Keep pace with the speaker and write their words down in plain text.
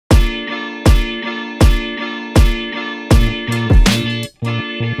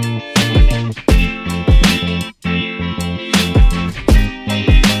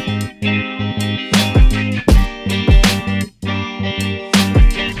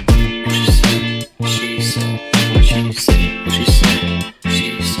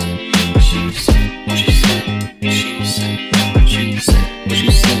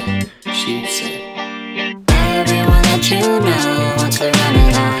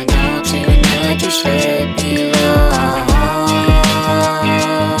like you should be low.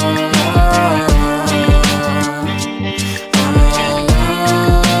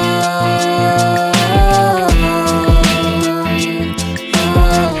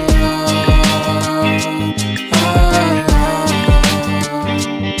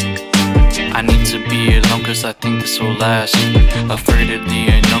 I need to be alone cause I think this will last. Afraid of the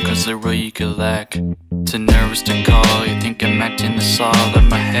unknown cause the real you could lack. Too nervous to call, you think I'm acting this all in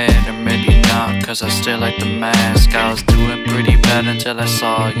my head. Or maybe not cause I still like the mask. I was doing pretty bad until I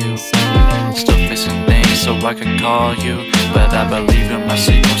saw you. Still facing things so I could call you, but I believe in my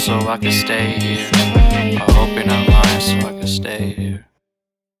sequel so I can stay here. I hope you're not lying so I can stay here.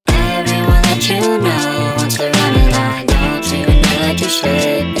 Everyone that you know wants to run it on. Don't treat me like you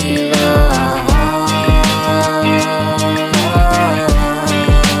should be low.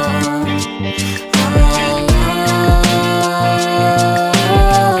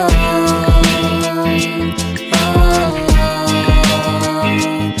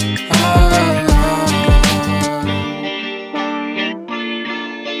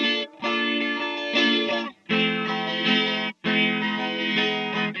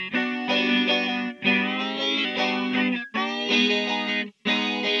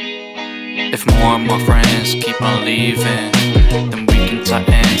 If more and more friends keep on leaving, then we can tie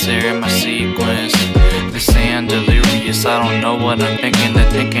ends here in my sequence. They say I'm delirious, I don't know what I'm thinking.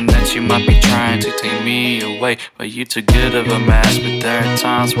 They're thinking that you might be trying to take me away, but you too good of a mask. But there are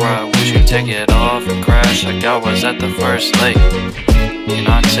times where I wish you'd take it off and crash like I was at the first lake. You're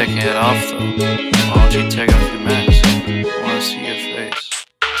not taking it off though. Why don't you take off your mask? I wanna see your face.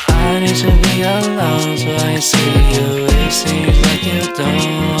 I need to be alone so I can see you. It seems like you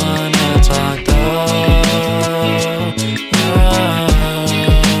don't wanna talk though.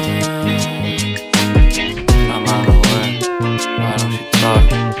 I'm out of the way. Why don't you talk?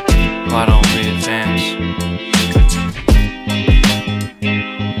 Why don't we advance?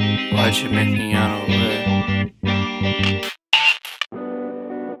 Why'd you make me unaware?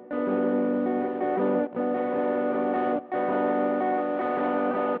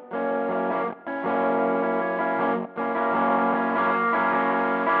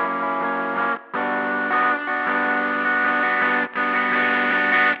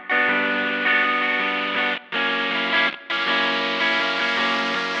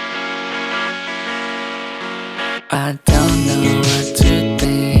 I don't know what to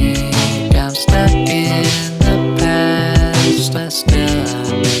think. I'm stuck in the past, but still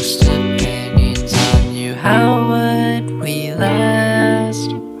I mixed opinions on you. How would we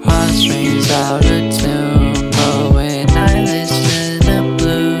last? Heartstrings out of tune, but when I listen to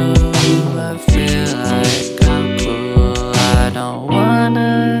blue, I feel like I'm cool. I don't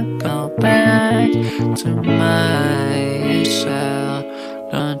wanna go back to my eggshell.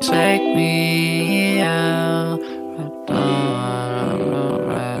 Don't take me